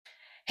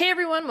Hey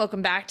everyone,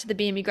 welcome back to the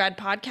BME Grad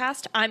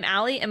Podcast. I'm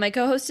Allie and my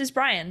co-host is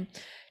Brian.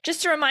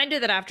 Just a reminder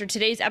that after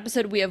today's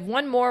episode, we have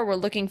one more we're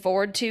looking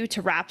forward to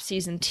wrap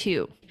season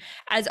 2.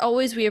 As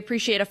always, we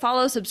appreciate a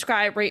follow,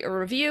 subscribe, rate, or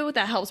review.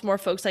 That helps more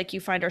folks like you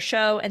find our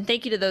show, and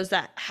thank you to those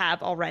that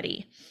have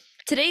already.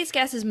 Today's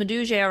guest is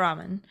Madhuvanthi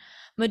Jayaraman.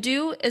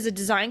 Madhu is a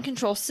design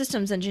control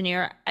systems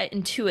engineer at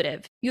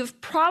Intuitive.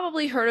 You've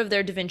probably heard of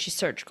their Da Vinci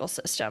surgical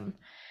system.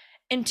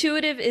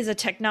 Intuitive is a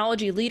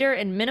technology leader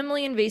in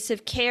minimally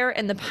invasive care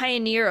and the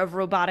pioneer of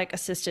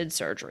robotic-assisted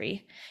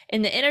surgery.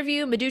 In the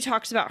interview, Madhu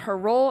talks about her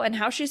role and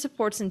how she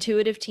supports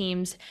Intuitive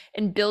teams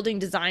in building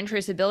design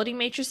traceability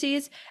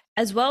matrices,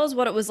 as well as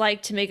what it was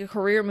like to make a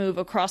career move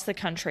across the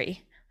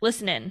country.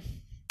 Listen in.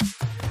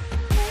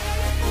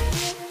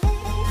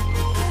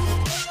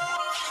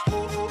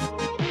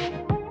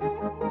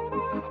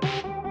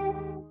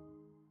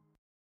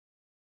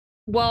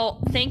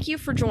 Well, thank you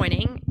for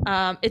joining.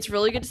 It's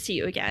really good to see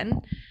you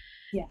again.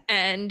 Yeah.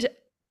 And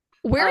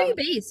where are you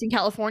based in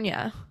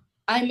California?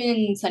 I'm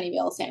in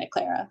Sunnyvale, Santa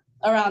Clara,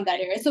 around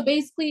that area. So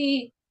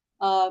basically,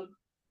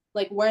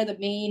 like where the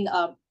main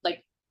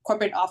like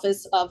corporate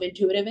office of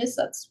Intuitive is,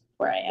 that's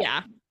where I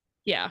am.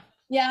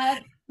 Yeah.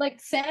 Like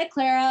Santa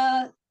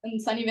Clara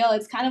and Sunnyvale,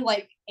 it's kind of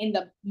like in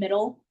the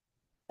middle,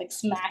 like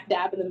smack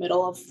dab in the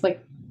middle of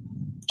like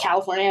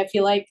California, I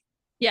feel like.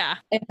 Yeah.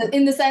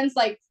 In the sense,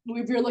 like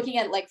if you're looking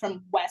at like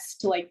from west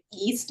to like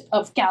east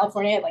of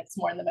California, like it's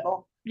more in the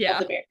middle of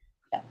the Bay.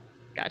 Yeah.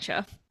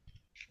 Gotcha.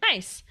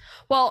 Nice.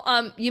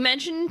 Well, you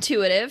mentioned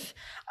Intuitive.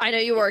 I know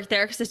you work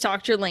there because I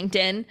stalked your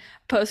LinkedIn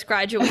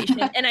post-graduation.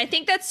 And I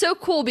think that's so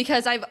cool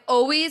because I've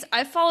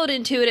followed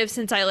Intuitive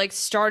since I like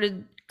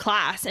started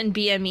class in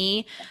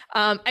BME.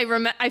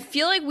 I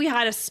feel like we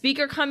had a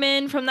speaker come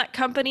in from that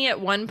company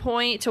at one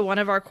point to one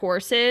of our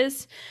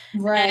courses.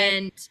 Right.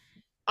 And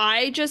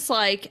I just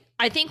like,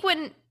 I think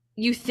when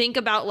you think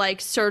about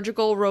like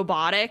surgical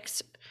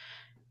robotics,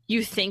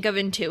 you think of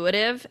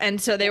Intuitive.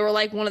 And so they were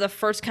like one of the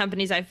first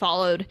companies I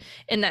followed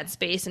in that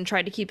space and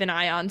tried to keep an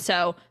eye on.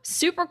 So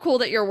super cool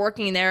that you're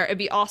working there. It'd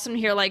be awesome to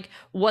hear like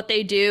what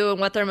they do and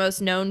what they're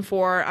most known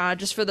for,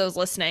 just for those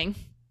listening.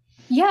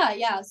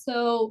 Yeah.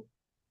 So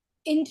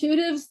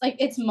Intuitive's like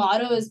its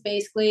motto is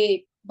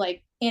basically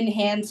like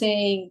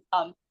enhancing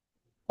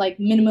like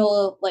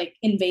minimal like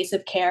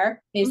invasive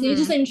care. Basically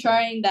just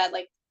ensuring that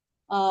like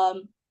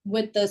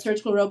with the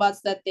surgical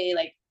robots that they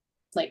like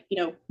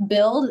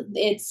build,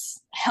 it's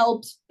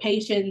helps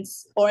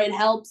patients or it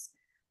helps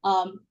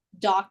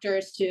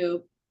doctors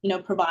to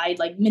provide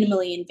like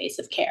minimally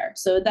invasive care.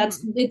 So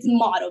that's its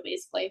motto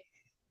basically.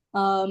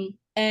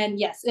 And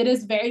yes, it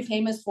is very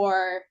famous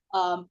for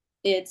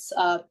its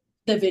Da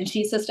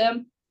Vinci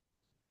system.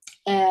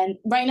 And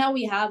right now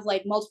we have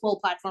like multiple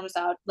platforms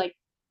out. Like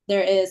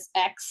there's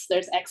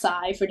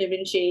XI for Da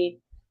Vinci,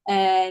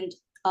 and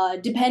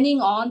depending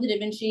on the Da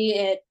Vinci,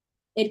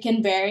 it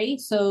can vary.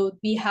 So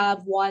we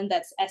have one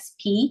that's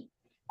SP,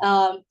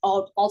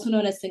 also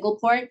known as single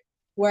port,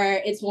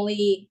 where it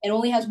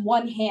only has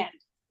one hand,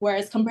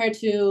 whereas compared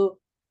to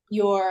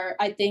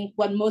I think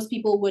what most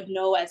people would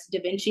know as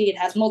Da Vinci, it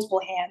has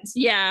multiple hands.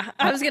 Yeah,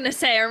 I was gonna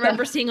say I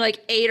remember seeing like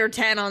 8 or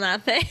 10 on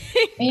that thing.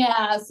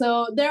 Yeah,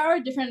 so there are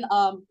different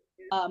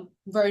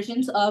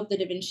versions of the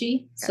Da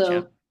Vinci. Gotcha.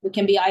 So it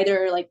can be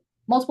either like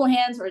multiple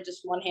hands or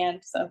just one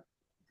hand. So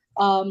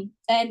and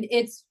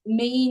its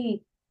main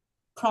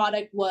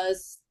product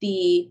was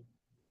the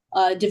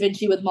Da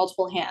Vinci with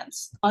multiple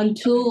hands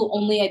until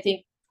only I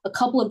think a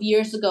couple of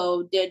years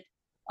ago did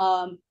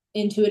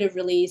Intuitive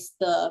release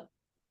the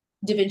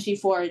Da Vinci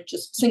for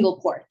just single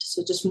port,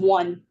 so just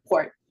one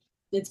port.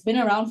 It's been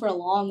around for a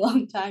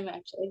long time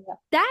actually. Yeah.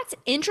 That's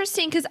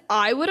interesting because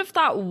I would have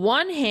thought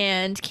one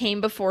hand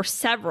came before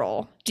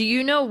several. Do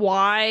you know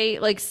why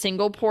like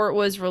single port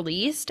was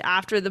released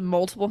after the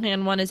multiple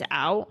hand one is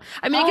out?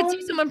 I mean, I could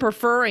see someone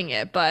preferring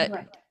it, but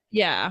right.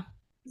 Yeah.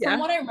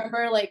 From what I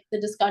remember, like the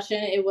discussion,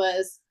 it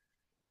was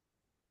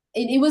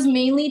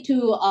mainly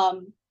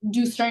to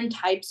do certain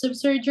types of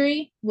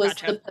surgery was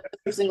gotcha. The purpose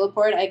of single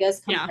port, I guess,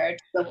 compared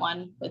to the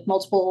one with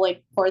multiple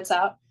like ports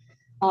out.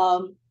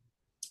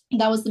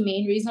 That was the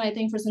main reason I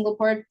think for single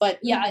port. But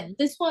yeah,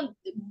 this one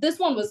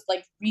was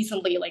like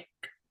recently like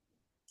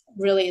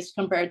released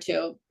compared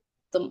to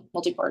the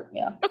multi-port.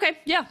 Yeah. Okay.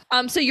 Yeah.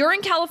 So you're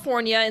in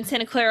California in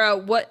Santa Clara.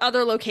 What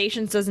other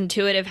locations does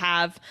Intuitive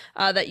have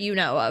that you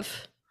know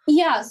of?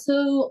 Yeah,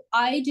 so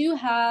I do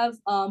have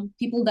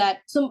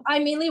so I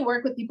mainly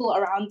work with people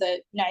around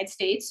the United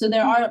States. So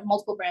there are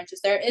multiple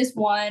branches. There is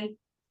one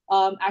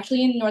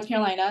actually in North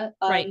Carolina,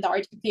 in the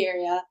RTP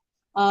area.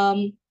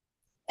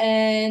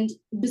 And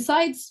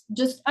besides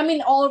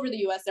all over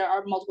the US, there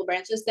are multiple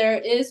branches. There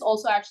is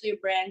also actually a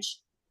branch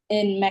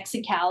in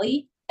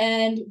Mexicali.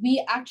 And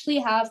we actually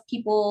have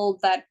people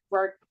that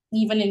work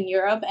even in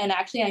Europe. And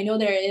actually, I know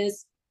there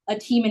is a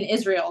team in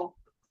Israel.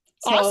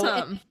 So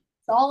awesome.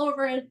 All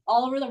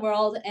over the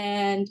world.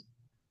 And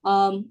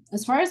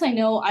as far as I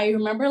know, I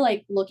remember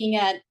like looking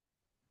at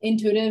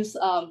Intuitive's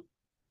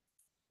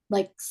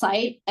like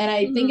site, and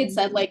I think it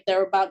said like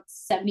there are about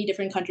 70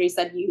 different countries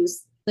that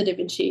use the Da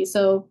Vinci.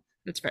 So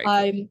That's very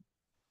cool.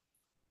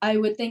 I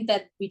would think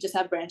that we just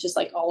have branches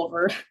like all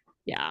over.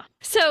 Yeah.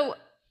 So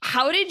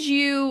how did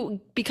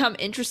you become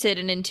interested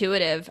in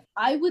intuitive?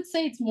 I would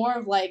say it's more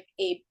of like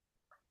a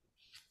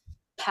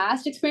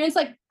past experience.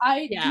 Like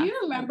do Yeah. you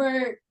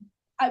remember,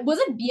 was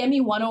it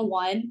BME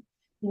 101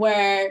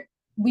 where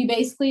we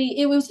basically,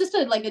 it was just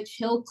like a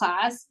chill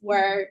class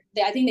where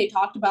I think they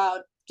talked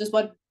about just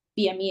what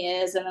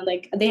BME is, and then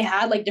like they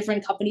had like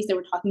different companies they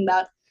were talking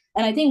about,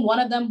 and I think one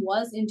of them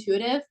was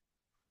Intuitive,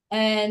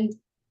 and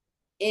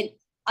it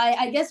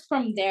I guess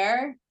from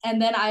there,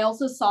 and then I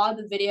also saw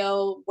the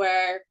video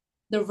where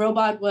the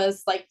robot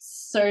was like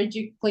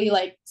surgically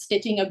like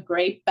stitching a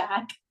grape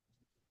back.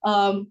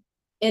 um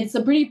it's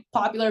a pretty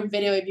popular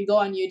video. If you go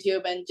on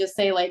YouTube and just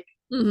say like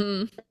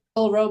little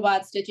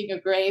robot stitching a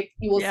grape,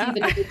 you will see Yeah.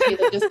 the video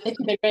that just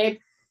stitching the grape.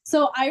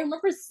 So I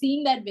remember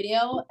seeing that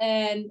video,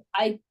 and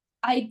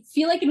I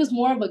feel like it was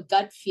more of a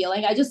gut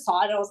feeling. I just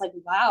saw it and I was like,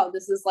 wow,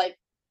 this is like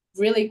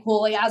really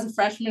cool. Like as a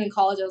freshman in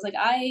college, I was like,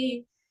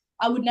 I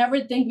would never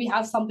think we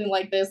have something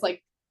like this,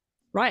 like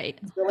Right.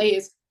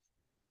 released.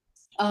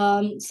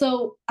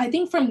 So I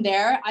think from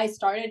there I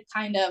started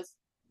kind of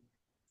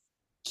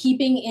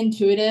keeping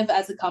Intuitive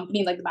as a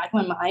company like the back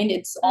of my mind.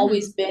 It's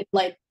always been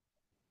like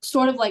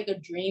sort of like a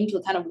dream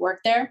to kind of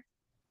work there.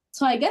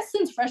 So I guess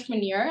since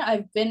freshman year,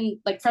 I've been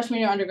like freshman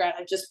year undergrad,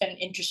 I've just been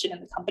interested in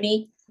the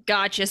company.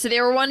 Gotcha. So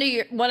they were one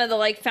of the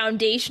like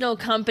foundational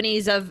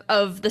companies of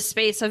the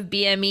space of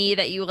BME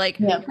that you like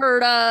Yeah.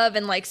 heard of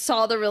and like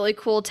saw the really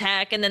cool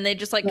tech, and then they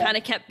just like Yeah. kind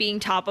of kept being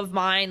top of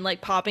mind,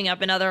 like popping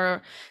up in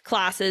other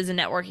classes and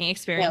networking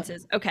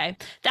experiences. Yeah. Okay.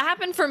 That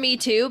happened for me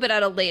too, but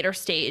at a later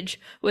stage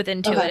with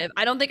Intuitive. Okay.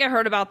 I don't think I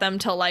heard about them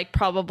till like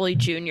probably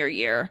junior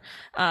year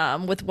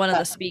with one of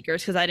the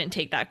speakers because I didn't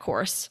take that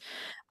course.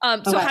 So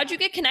Okay. how'd you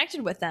get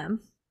connected with them?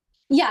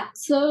 Yeah.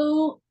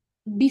 So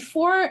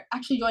before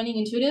actually joining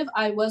Intuitive,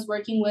 I was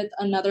working with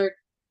another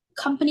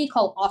company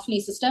called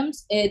Offney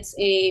Systems. It's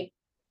a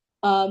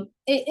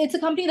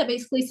company that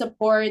basically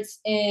supports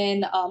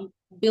in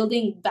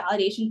building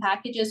validation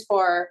packages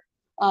for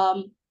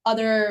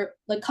other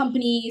like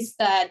companies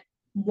that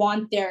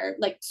want their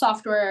like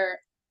software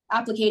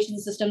application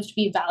systems to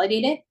be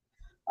validated.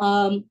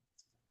 Um,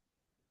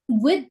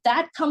 with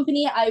that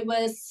company, I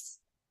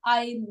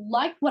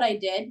liked what I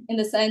did in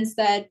the sense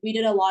that we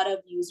did a lot of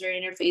user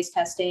interface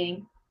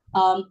testing,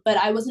 but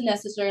I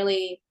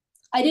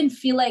didn't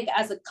feel like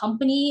as a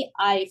company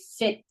I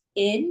fit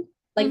in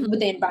like with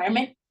the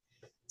environment.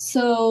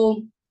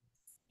 So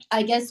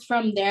I guess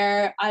from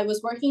there, I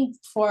was working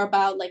for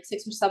about like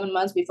 6 or 7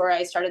 months before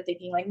I started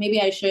thinking like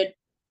maybe I should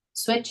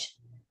switch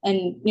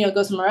and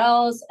go somewhere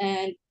else.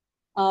 And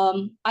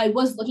I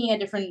was looking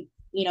at different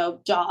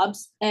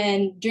jobs,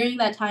 and during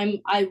that time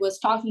I was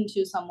talking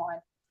to someone,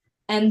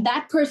 and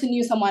that person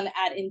knew someone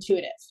at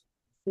Intuitive.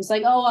 It was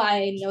like, oh,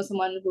 I know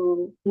someone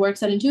who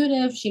works at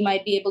Intuitive. She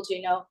might be able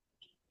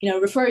to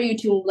refer you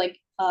to like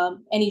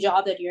any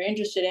job that you're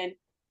interested in. I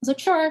was like,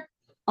 sure.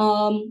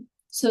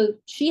 So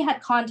she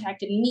had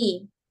contacted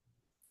me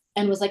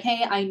and was like,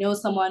 hey, I know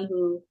someone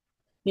who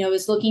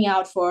is looking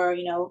out for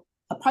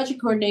a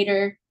project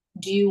coordinator.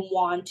 Do you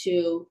want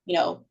to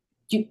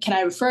can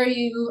I refer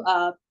you?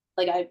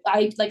 Like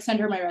I like sent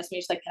her my resume.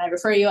 She's like, can I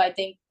refer you? I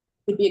think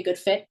would be a good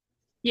fit.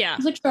 Yeah. I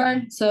was like,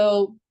 sure.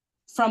 So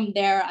from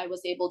there, I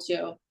was able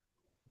to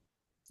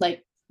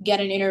like get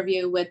an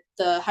interview with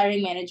the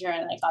hiring manager,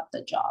 and I got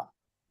the job.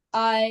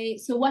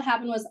 So what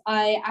happened was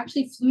I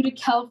actually flew to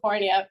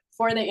California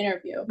for the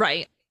interview.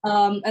 Right.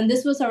 And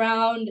this was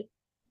around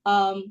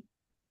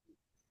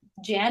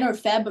Jan or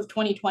Feb of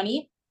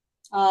 2020.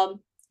 And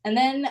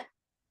then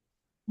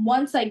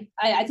once I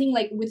think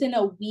like within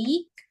a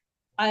week,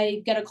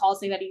 I get a call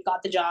saying that you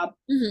got the job.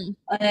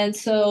 And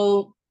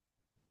so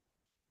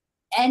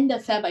end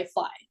of Feb, I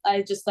fly.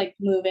 I just like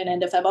move in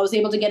end of Feb. I was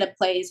able to get a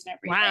place and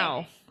everything.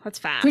 Wow. That's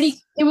fast.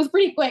 It was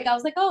pretty quick. I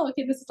was like, oh,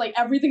 okay, this is like,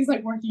 everything's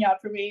like working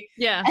out for me.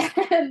 Yeah.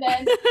 And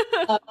then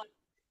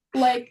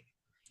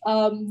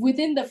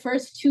within the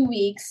first 2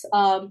 weeks,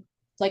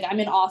 like I'm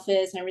in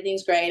office and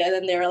everything's great. And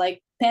then they were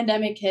like,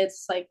 pandemic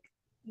hits, like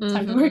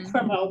time to work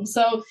from home.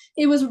 So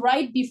it was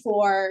right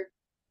before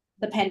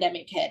the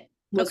pandemic hit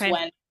was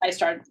when I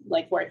started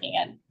like working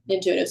at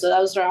Intuitive. So that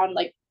was around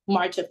like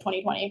March of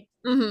 2020.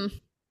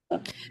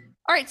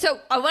 All right, so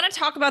I want to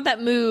talk about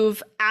that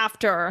move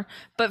after,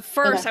 but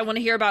first I want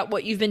to hear about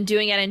what you've been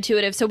doing at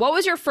Intuitive. So what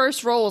was your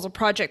first role as a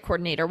project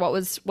coordinator? What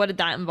did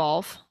that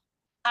involve?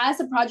 As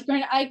a project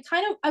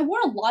coordinator, I wore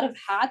a lot of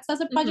hats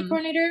as a project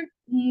coordinator,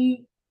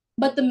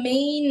 but the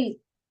main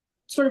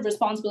sort of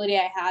responsibility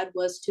I had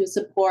was to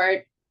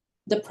support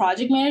the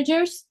project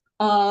managers.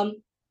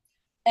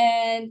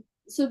 And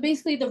so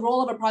basically the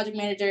role of a project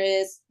manager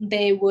is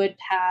they would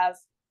have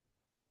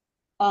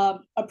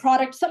a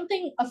product,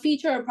 a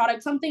feature or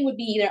product, something would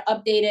be either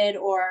updated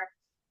or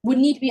would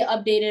need to be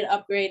updated,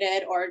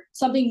 upgraded, or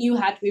something new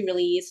had to be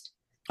released.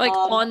 Like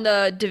on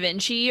the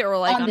DaVinci or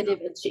like on the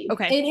DaVinci.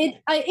 Okay.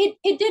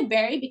 It did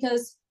vary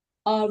because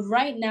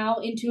right now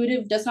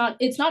Intuitive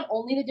it's not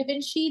only the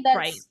DaVinci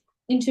that's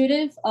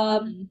Intuitive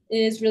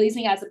is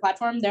releasing as a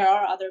platform. There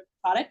are other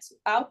products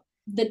out.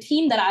 The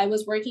team that I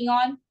was working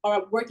on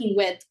or working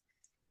with,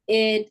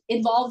 it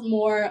involved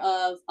more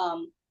of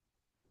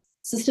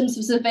system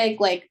specific,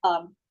 like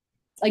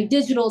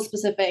digital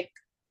specific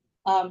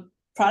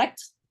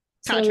products.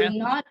 Gotcha. So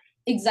not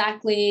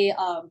exactly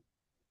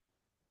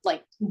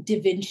like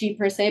DaVinci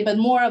per se, but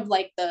more of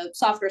like the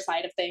software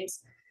side of things.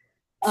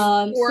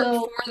 For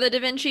the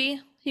DaVinci,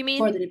 you mean?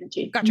 For the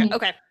DaVinci. Gotcha. Mm-hmm.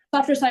 Okay.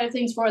 Software side of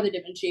things for the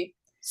DaVinci.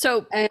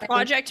 So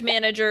project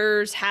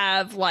managers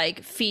have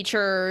like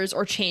features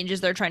or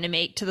changes they're trying to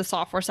make to the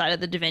software side of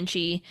the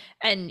DaVinci,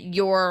 and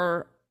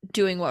you're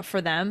doing what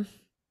for them?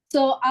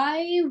 So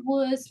I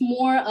was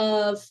more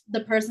of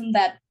the person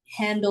that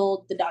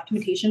handled the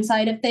documentation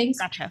side of things.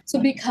 Gotcha. So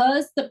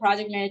because the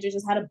project managers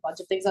just had a bunch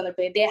of things on their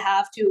plate, they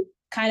have to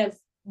kind of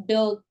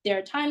build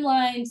their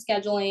timeline,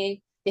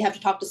 scheduling. They have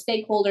to talk to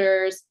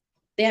stakeholders.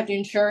 They have to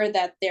ensure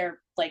that they're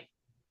like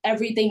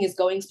everything is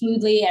going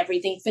smoothly,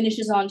 everything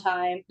finishes on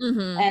time.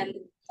 Mm-hmm. And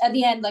at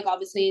the end, like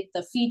obviously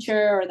the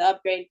feature or the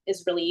upgrade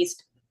is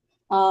released.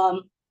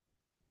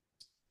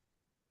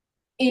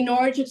 In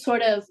order to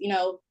sort of,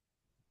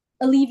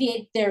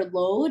 alleviate their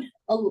load,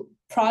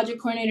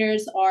 project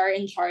coordinators are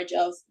in charge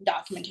of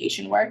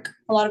documentation work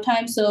a lot of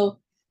times. So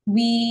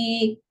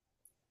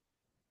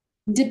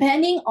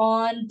depending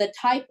on the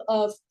type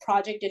of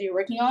project that you're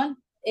working on,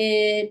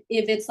 if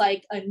it's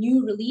like a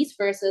new release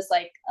versus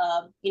like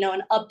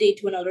an update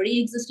to an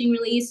already existing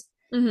release,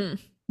 mm-hmm.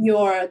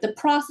 The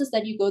process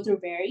that you go through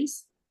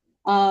varies.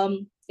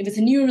 If it's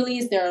a new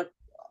release, there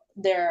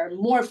are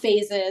more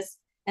phases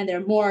and there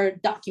are more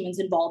documents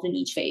involved in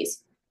each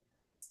phase,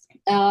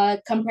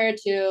 compared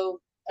to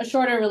a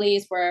shorter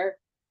release where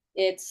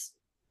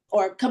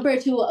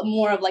compared to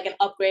more of like an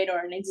upgrade or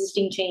an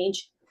existing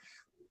change,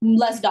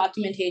 less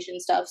documentation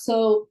stuff.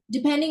 So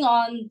depending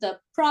on the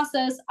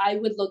process, I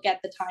would look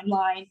at the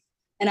timeline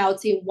and I would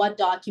see what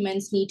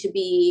documents need to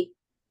be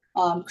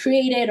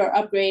created or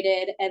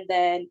upgraded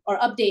or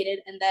updated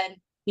and then,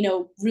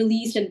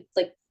 released and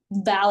like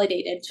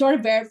validated, sort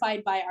of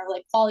verified by our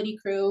like quality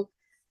crew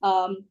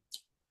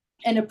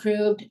and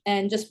approved,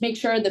 and just make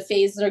sure the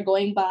phases are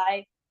going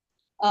by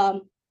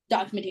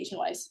documentation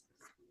wise.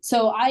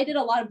 So I did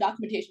a lot of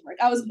documentation work.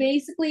 I was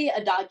basically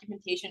a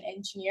documentation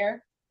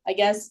engineer, I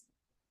guess.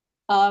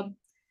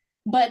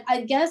 But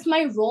I guess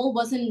my role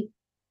it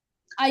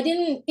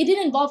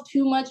didn't involve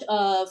too much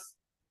of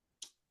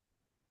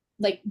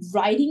like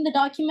writing the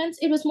documents.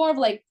 It was more of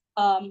like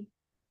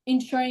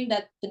ensuring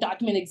that the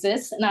document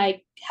exists and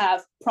I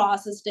have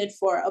processed it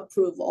for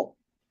approval.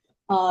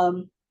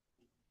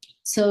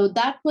 So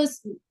that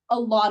was a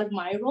lot of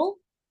my role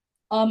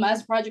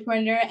as a project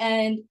coordinator.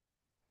 And,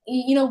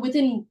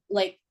 within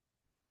like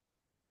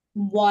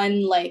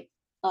one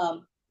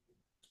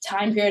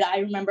time period, I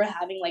remember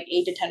having like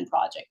 8 to 10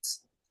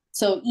 projects.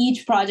 So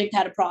each project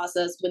had a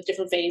process with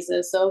different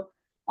phases. So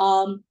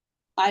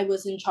I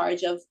was in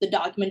charge of the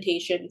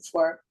documentation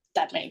for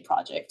that many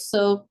projects.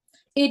 So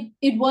it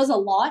was a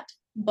lot,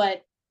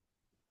 but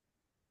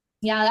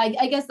yeah,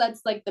 I guess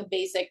that's like the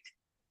basic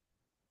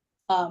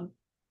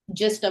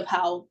gist of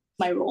how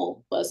my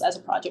role was as a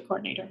project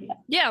coordinator.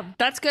 Yeah,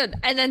 that's good.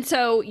 And then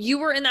so you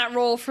were in that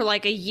role for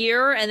like a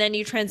year and then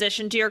you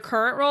transitioned to your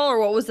current role, or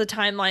what was the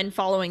timeline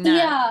following that?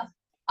 Yeah,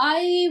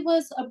 I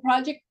was a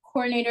project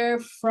coordinator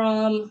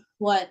from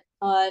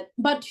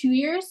about 2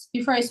 years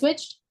before I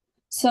switched.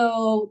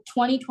 So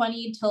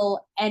 2020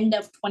 till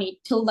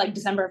like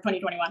December of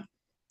 2021.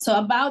 So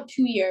about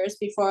 2 years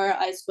before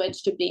I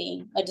switched to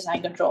being a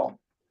design control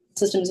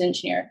systems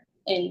engineer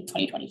in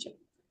 2022.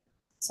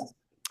 So.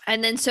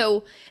 And then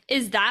so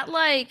is that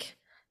like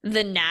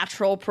the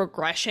natural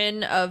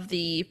progression of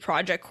the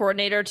project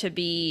coordinator to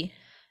be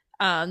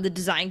the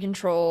design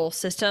control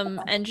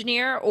system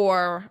engineer,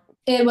 or?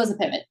 It was a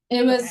pivot.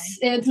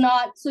 It's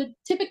not. So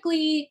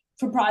typically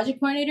for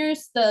project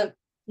coordinators, the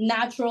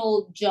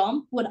natural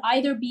jump would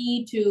either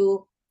be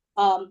to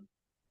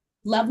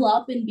level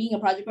up in being a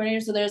project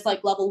coordinator. So there's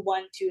like level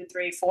 1, 2,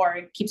 3, 4,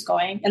 it keeps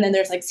going. And then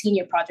there's like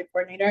senior project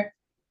coordinator.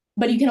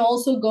 But you can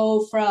also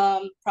go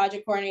from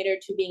project coordinator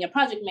to being a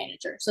project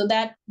manager. So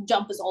that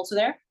jump is also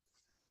there.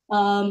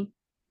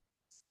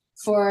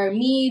 For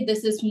me,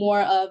 this is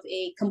more of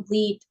a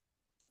complete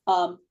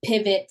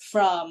pivot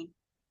from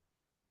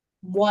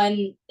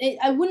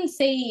I wouldn't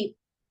say,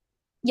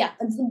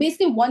 it's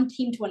basically one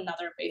team to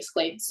another,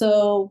 basically.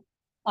 So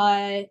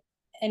and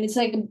it's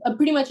like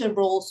pretty much a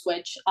role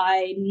switch.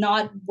 I'm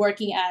not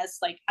working as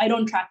I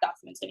don't track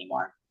documents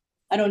anymore.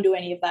 I don't do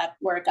any of that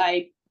work.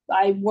 I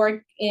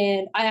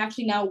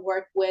actually now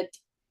work with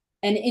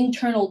an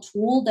internal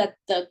tool that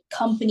the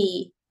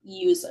company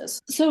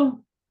uses.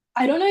 So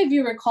I don't know if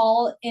you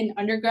recall in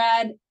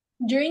undergrad,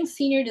 during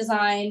senior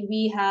design,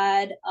 we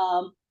had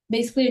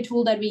basically a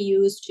tool that we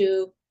used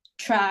to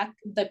track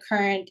the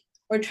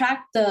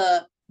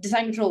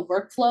design control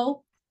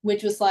workflow,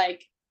 which was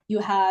like you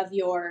have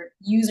your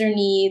user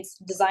needs,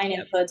 design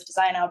inputs,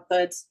 design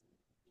outputs,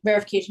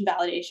 verification,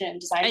 validation,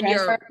 design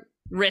transfer. Your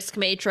risk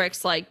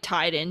matrix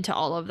tied into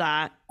all of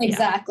that.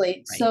 Exactly. Yeah.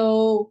 Right.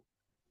 So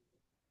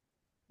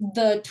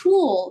the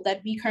tool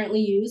that we currently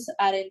use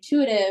at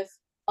Intuitive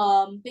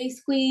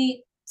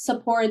basically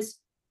supports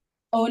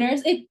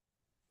owners. It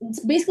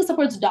basically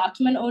supports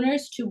document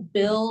owners to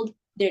build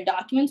their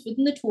documents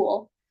within the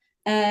tool.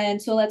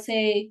 And so let's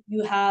say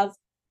you have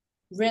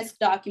risk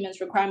documents,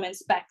 requirements,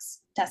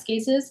 specs, test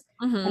cases,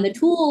 and the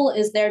tool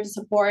is there to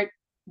support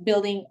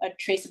building a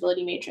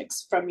traceability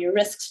matrix from your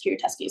risks to your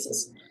test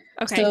cases.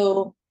 Okay.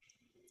 So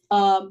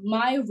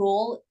my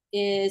role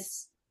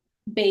is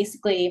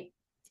basically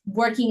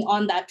working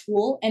on that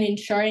tool and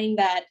ensuring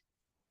that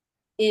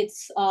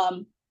it's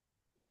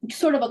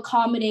sort of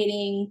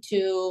accommodating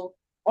to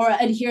or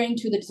adhering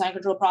to the design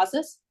control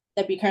process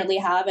that we currently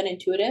have at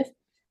Intuitive.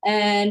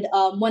 And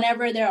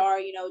whenever there are,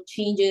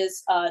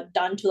 changes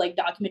done to like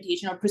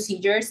documentation or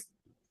procedures,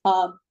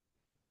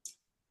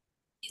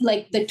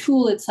 like the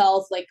tool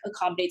itself like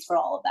accommodates for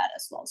all of that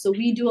as well. So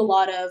we do a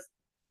lot of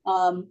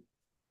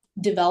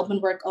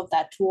development work of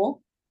that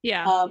tool.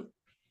 Yeah.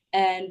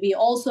 And we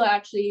also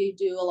actually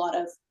do a lot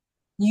of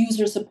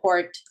user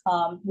support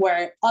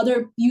where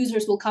other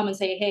users will come and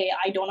say, hey,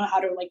 I don't know how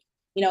to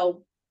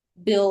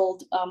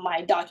build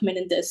my document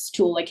in this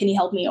tool. Like, can you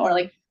help me? Or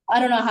like, I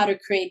don't know how to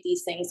create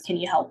these things. Can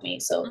you help me?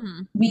 So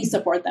we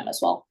support them as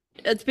well.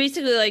 It's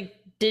basically like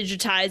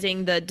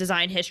digitizing the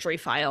design history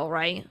file,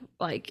 right?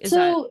 Like, this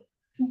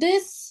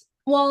is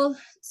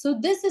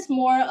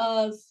more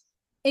of,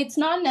 it's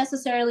not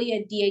necessarily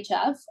a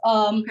DHF.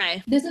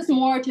 Okay. This is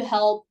more to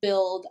help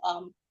build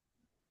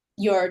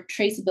your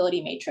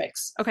traceability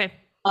matrix. Okay.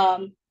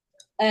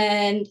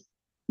 And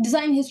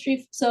design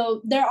history.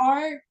 So there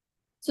are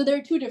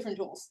two different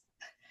tools.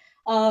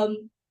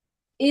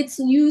 It's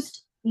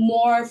used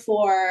more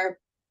for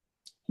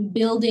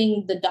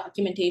building the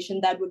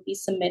documentation that would be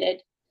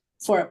submitted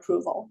for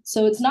approval.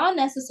 So it's not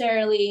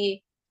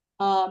necessarily,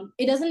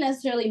 it doesn't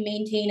necessarily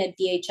maintain a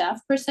DHF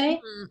per se.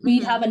 We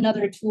have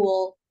another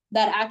tool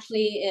that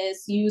actually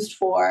is used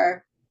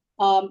for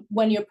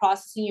when you're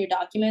processing your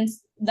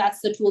documents.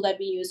 That's the tool that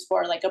we use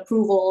for like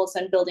approvals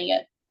and building a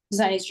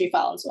design history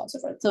file and so on and so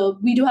forth. So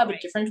we do have a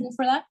different tool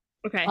for that.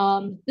 Okay.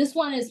 This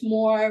one is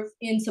more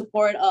in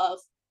support of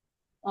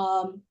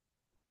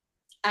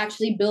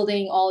actually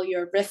building all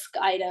your risk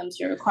items,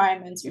 your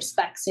requirements, your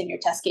specs, and your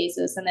test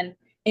cases, and then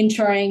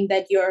ensuring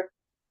that you're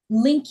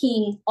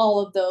linking all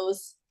of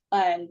those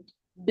and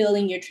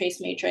building your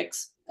trace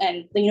matrix.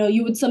 And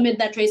you would submit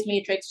that trace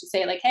matrix to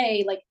say like,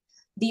 hey, like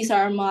these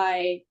are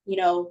my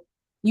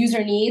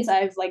user needs.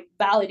 I've like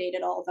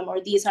validated all of them,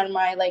 or these are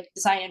my like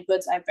design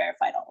inputs. I've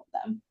verified all of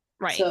them.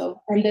 Right.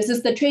 So, and this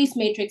is the trace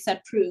matrix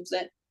that proves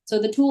it. So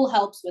the tool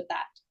helps with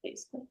that,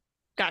 basically.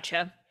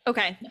 Gotcha.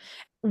 Okay. Yeah.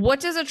 What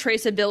does a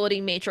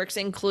traceability matrix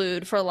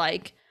include for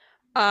like,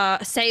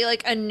 say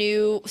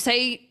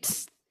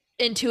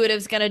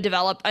Intuitive's going to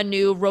develop a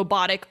new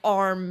robotic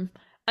arm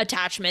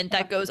attachment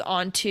that goes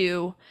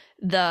onto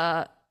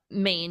the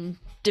main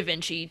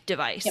DaVinci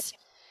device.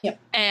 Yep.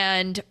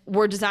 And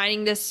we're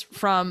designing this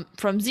from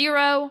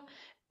zero,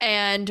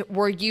 and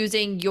we're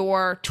using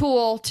your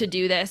tool to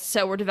do this.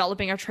 So we're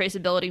developing our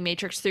traceability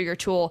matrix through your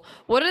tool.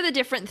 What are the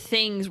different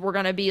things we're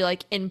going to be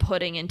like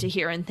inputting into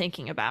here and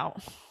thinking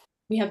about?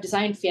 We have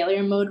design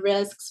failure mode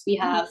risks. We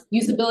have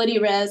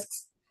usability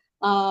risks.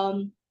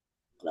 What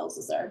else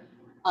is there?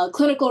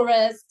 Clinical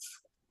risks,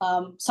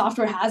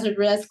 software hazard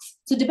risks.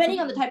 So depending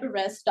on the type of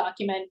risk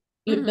document,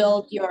 you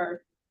build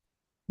your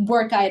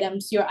work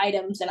items, your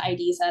items and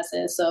IDs as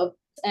is. So,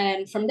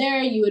 and from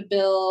there you would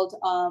build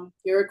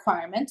your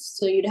requirements.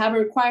 So you'd have a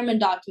requirement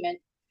document.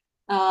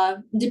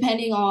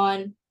 Depending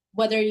on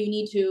whether you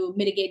need to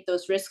mitigate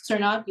those risks or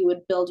not, you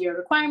would build your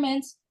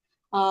requirements.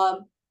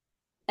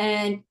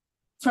 And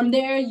from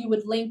there, you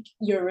would link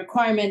your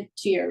requirement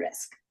to your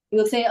risk. You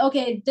would say,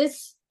 okay,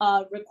 this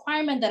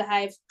requirement that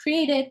I've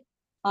created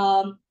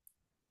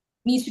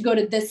needs to go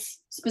to this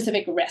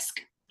specific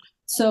risk.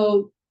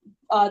 So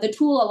the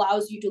tool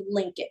allows you to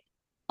link it,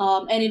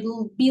 and it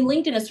will be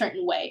linked in a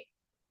certain way.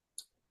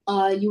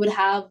 You would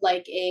have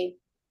like a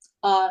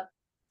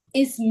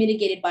is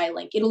mitigated by a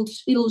link.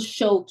 It'll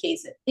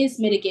showcase it, is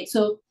mitigated.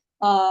 So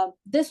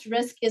this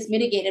risk is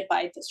mitigated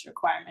by this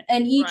requirement,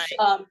 and each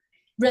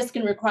risk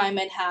and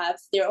requirement have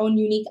their own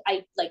unique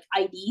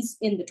IDs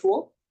in the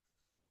tool.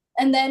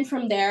 And then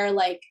from there,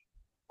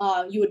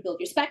 you would build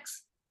your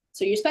specs.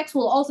 So your specs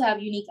will also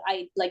have unique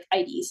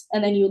IDs,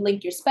 and then you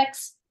link your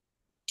specs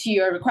to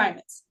your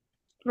requirements.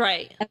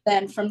 Right. And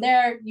then from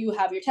there, you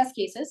have your test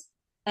cases.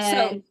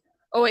 And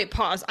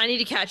pause. I need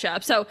to catch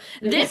up. So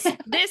this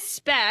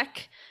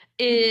spec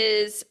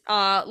is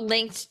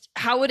linked.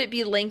 How would it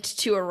be linked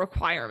to a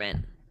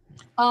requirement?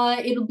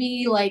 It'll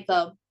be like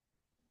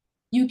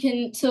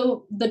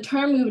so the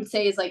term we would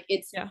say is like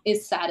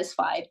is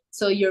satisfied.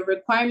 So your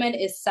requirement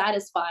is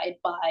satisfied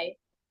by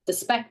the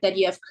spec that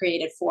you have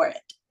created for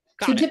it.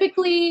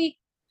 Typically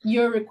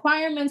your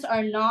requirements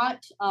are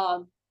not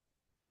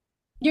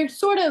you're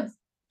sort of,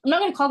 I'm not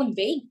going to call them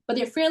vague, but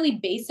they're fairly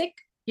basic.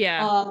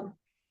 Yeah.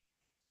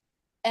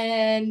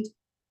 And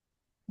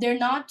they're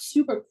not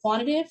super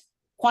quantitative.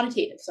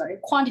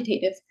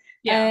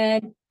 Yeah.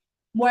 And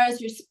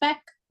whereas your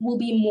spec will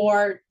be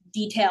more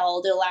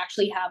detailed. It'll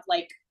actually have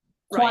like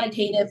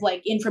quantitative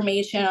like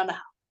information on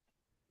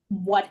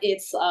what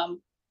it's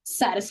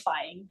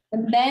satisfying.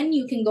 And then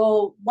you can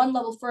go one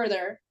level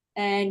further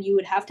and you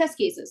would have test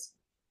cases.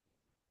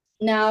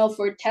 Now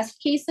for test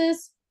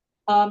cases,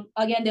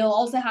 again, they'll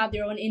also have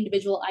their own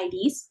individual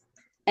IDs,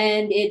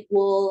 and it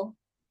will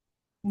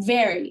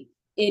vary.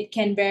 It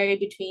can vary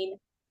between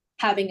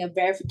having a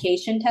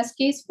verification test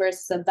case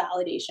versus a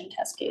validation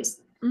test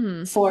case.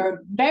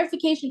 For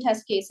verification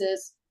test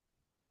cases,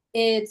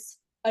 it's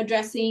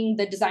addressing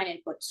the design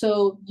input.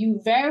 So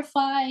you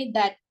verify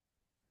that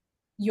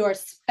your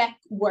spec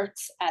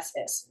works as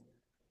is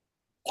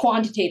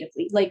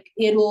quantitatively. Like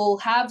it will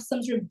have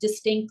some sort of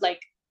distinct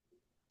like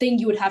thing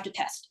you would have to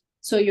test.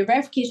 So your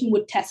verification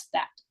would test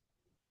that.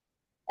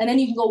 And then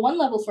you can go one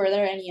level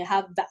further and you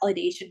have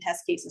validation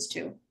test cases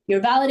too. Your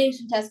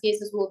validation test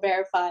cases will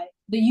verify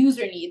the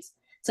user needs.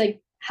 It's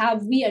like,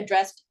 have we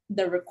addressed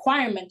the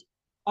requirement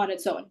on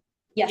its own?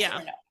 Yes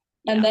or no?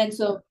 And then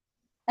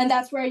and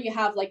that's where you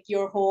have like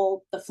your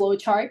whole, the flow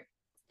chart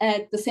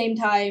at the same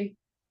time.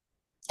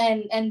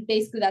 And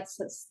basically that's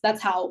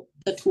how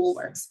the tool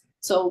works.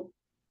 So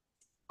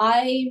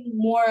I'm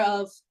more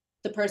of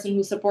the person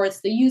who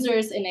supports the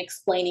users in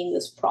explaining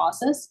this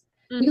process,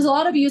 because a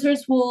lot of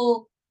users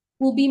will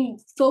be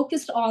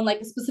focused on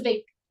like a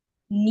specific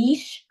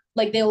niche.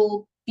 Like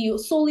they'll be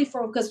solely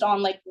focused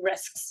on like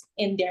risks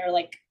in their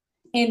like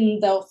in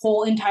the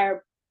whole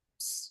entire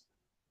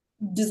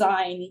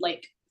design,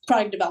 like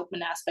product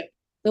development aspect.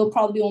 They'll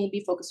probably only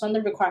be focused on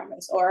the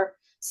requirements, or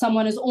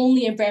someone is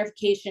only a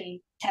verification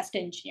test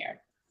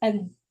engineer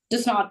and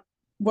does not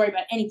worry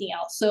about anything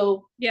else.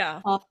 So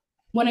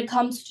when it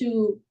comes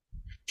to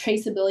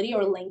traceability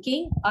or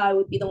linking, I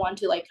would be the one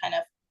to like kind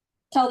of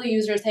tell the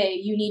users, hey,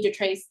 you need to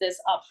trace this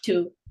up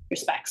to your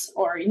specs,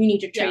 or you need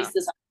to trace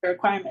this up to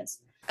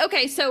requirements.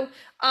 Okay, so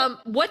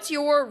what's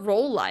your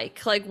role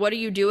like? Like, what are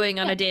you doing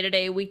on a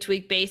day-to-day,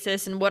 week-to-week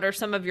basis, and what are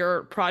some of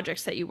your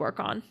projects that you work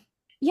on?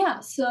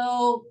 Yeah,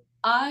 so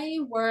I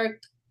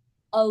work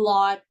a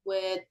lot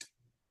with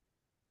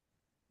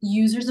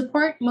user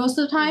support most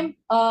of the time.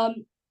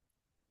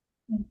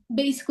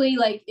 Basically,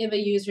 like if a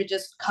user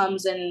just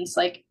comes in, it's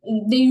like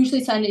they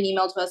usually send an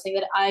email to us saying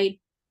that I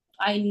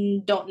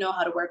don't know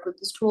how to work with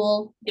this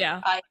tool.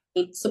 I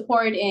need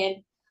support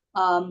in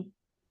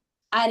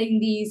adding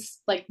these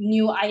like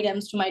new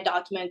items to my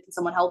document. Can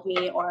someone help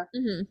me? Or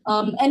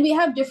and we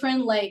have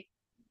different like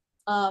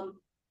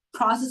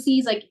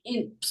processes, like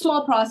in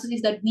small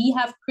processes that we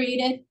have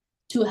created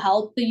to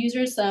help the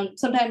users.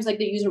 Sometimes like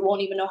the user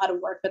won't even know how to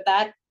work with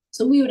that,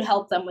 so we would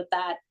help them with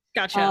that.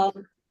 Gotcha.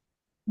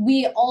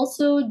 We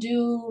also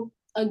do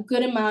a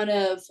good amount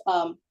of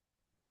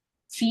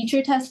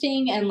feature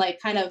testing and like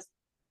kind of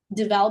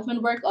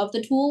development work of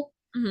the tool.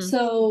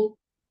 So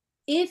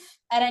if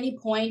at any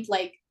point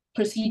like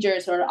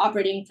procedures or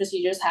operating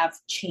procedures have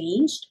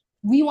changed,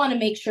 we want to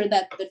make sure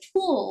that the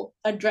tool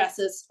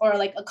addresses or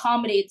like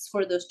accommodates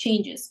for those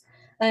changes.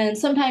 And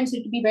sometimes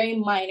it could be very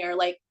minor,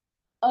 like,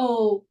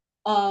 oh,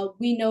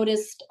 we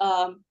noticed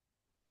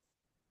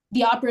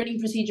the operating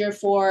procedure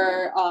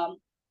for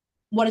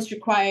what is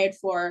required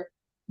for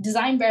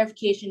design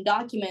verification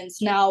documents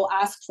now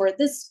ask for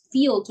this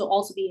field to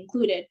also be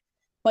included,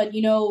 but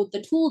you know the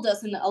tool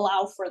doesn't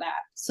allow for that.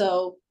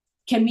 So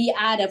can we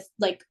add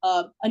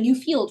a new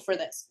field for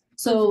this?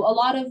 So a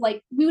lot of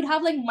like we would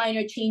have like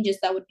minor changes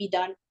that would be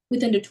done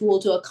within the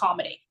tool to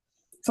accommodate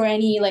for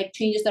any like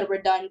changes that were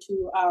done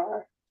to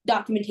our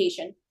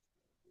documentation.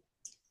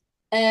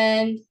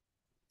 And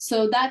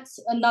so that's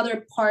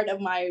another part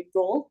of my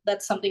role.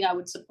 That's something I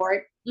would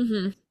support.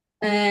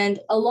 And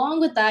along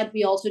with that,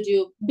 we also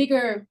do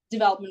bigger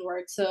development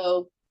work.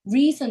 So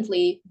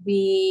recently,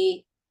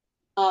 we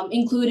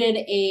included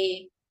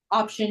a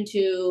option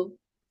to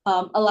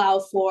allow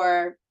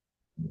for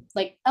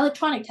like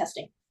electronic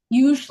testing.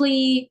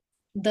 Usually,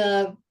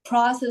 the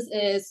process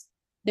is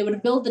they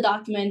would build the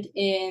document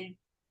in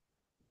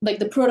like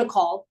the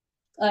protocol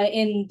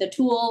in the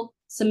tool,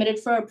 submit it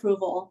for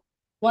approval.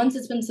 Once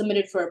it's been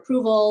submitted for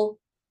approval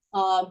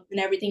and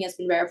everything has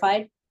been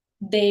verified,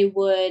 they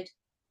would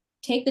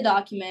take the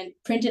document,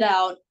 print it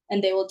out,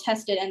 and they will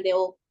test it, and they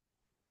will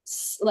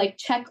like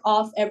check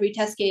off every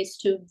test case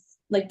to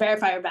like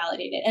verify or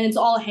validate it, and it's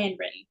all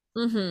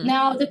handwritten.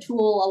 Now the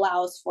tool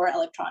allows for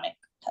electronic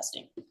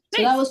testing.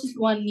 So that was just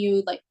one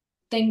new like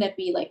thing that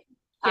we like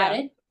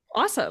added.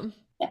 Awesome.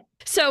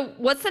 So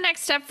what's the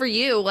next step for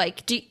you?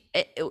 Like,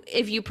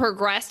 if you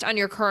progressed on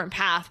your current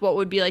path, what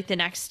would be like the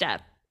next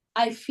step?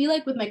 I feel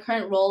like with my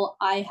current role,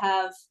 I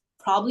have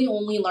probably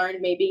only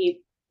learned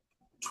maybe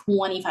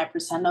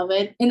 25% of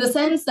it, in the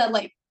sense that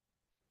like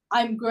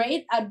I'm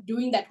great at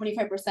doing that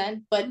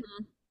 25%, but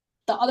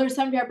the other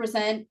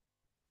 75%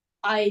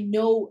 I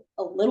know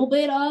a little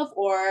bit of,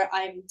 or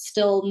I'm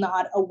still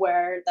not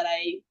aware that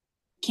I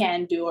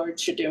can do or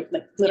should do,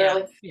 like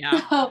literally.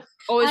 So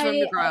always room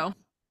to grow.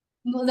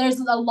 There's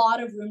a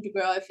lot of room to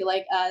grow, I feel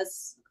like,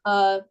 as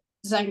a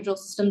design control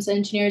systems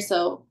engineer.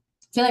 So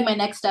I feel like my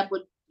next step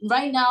would,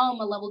 right now I'm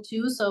a level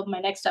 2, so my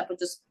next step would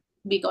just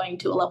be going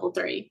to a level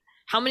 3.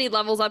 How many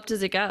levels up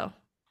does it go?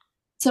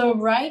 So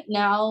right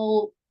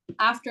now,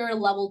 after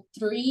level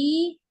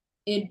 3,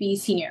 it'd be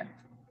senior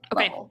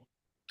level.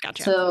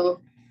 Gotcha.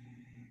 So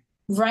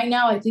right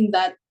now, I think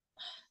that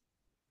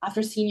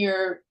after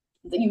senior,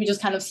 you would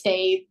just kind of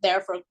stay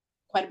there for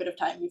quite a bit of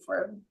time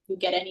before you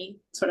get any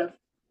sort of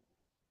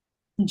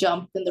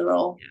jump in the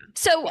role.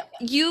 So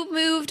you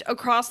moved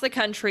across the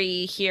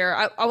country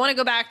here. I want to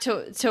go back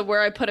to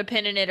where I put a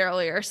pin in it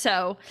earlier.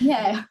 So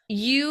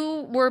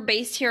you were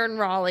based here in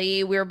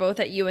Raleigh. We were both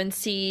at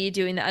UNC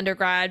doing the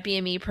undergrad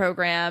BME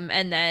program.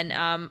 And then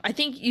I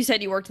think you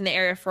said you worked in the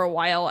area for a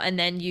while and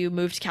then you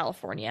moved to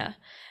California.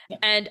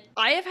 And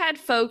I have had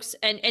folks,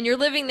 and you're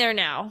living there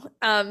now.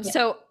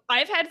 So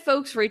I've had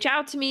folks reach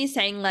out to me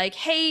saying like,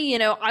 hey, you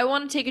know, I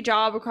want to take a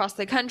job across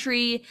the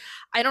country.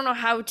 I don't know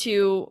how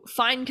to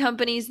find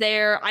companies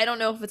there. I don't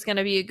know if it's going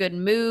to be a good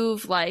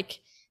move. Like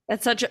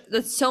that's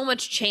so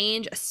much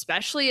change,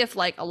 especially if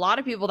like a lot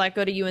of people that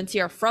go to UNC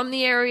are from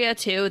the area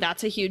too.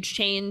 That's a huge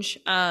change.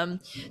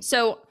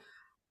 So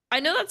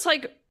I know that's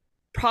like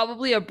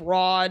probably a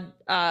broad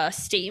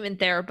statement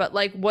there, but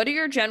like what are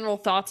your general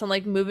thoughts on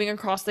like moving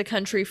across the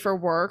country for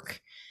work?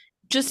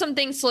 Just some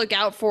things to look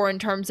out for in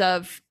terms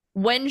of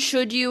when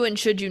should you and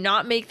should you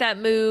not make that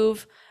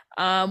move?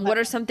 What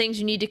are some things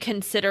you need to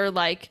consider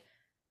like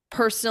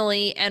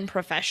personally and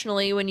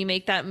professionally when you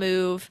make that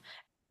move?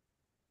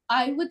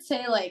 I would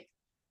say like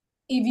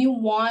if you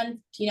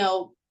want, you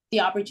know, the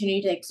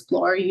opportunity to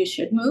explore, you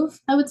should move,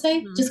 I would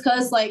say. Just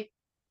because like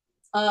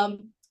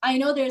I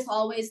know there's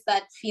always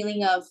that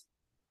feeling of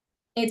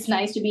it's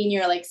nice to be in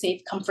your like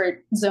safe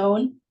comfort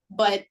zone,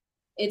 but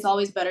it's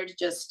always better to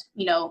just,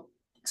 you know,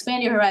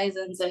 expand your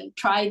horizons and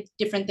try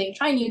different things,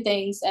 try new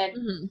things.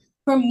 And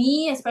for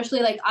me, especially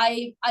like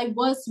I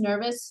was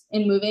nervous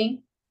in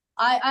moving.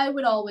 I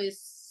would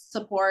always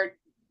support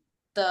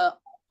the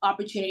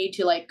opportunity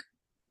to like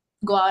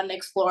go out and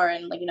explore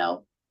and like, you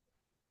know,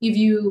 if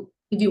you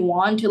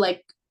want to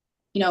like,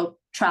 you know,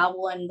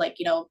 travel and like,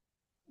 you know,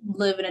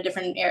 live in a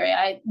different area,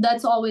 I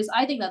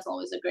think that's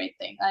always a great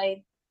thing.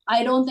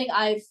 I don't think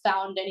I've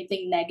found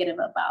anything negative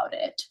about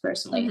it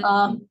personally.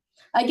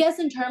 I guess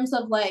in terms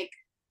of like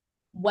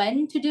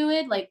when to do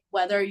it, like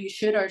whether you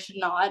should or should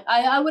not,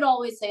 I would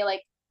always say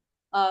like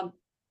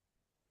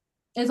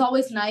it's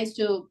always nice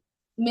to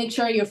make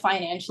sure you're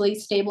financially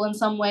stable in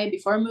some way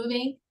before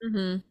moving.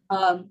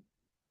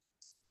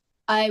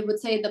 I would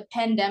say the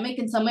pandemic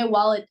in some way,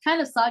 while it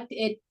kind of sucked,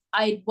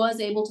 I was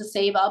able to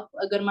save up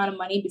a good amount of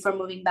money before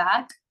moving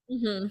back.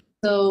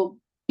 So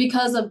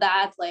because of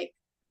that, like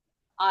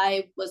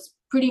I was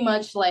pretty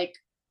much like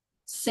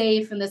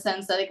safe in the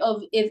sense that like,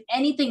 oh, if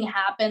anything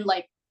happened,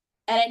 like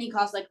at any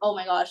cost, like, oh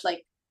my gosh,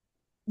 like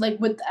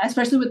with,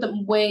 especially with the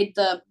way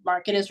the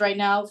market is right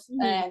now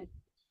and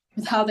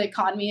with how the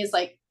economy is,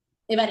 like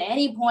if at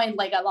any point,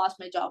 like I lost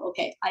my job,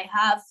 okay, I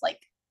have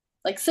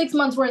like 6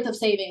 months worth of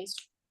savings,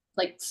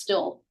 like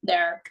still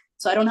there.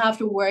 So I don't have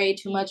to worry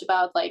too much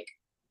about like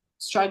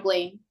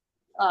struggling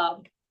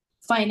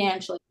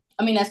financially.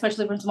 I mean,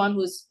 especially for someone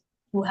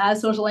who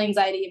has social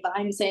anxiety, if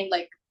I'm saying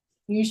like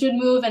you should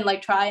move and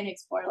like try and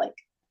explore, like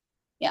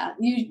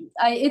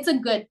it's a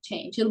good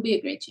change. It'll be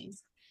a great change.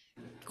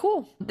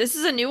 Cool. This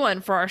is a new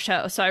one for our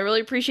show, so I really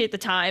appreciate the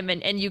time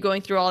and you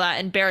going through all that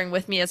and bearing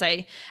with me as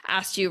I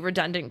asked you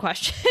redundant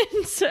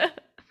questions.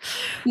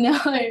 No,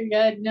 you're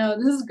good. No,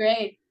 this is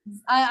great.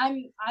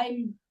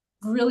 I'm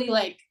really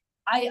like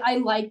I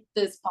like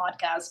this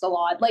podcast a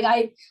lot. Like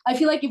I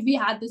feel like if we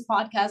had this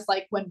podcast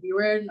like when we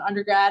were in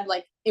undergrad,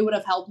 like it would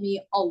have helped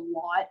me a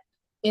lot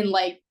in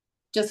like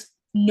just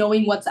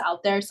knowing what's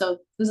out there. So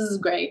this is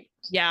great.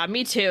 Yeah,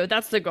 me too.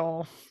 That's the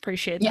goal.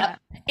 Appreciate that.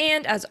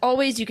 And as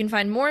always, you can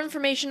find more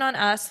information on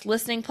us,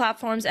 listening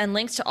platforms, and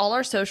links to all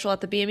our social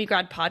at the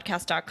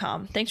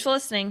bmegradpodcast.com. Thanks for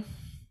listening.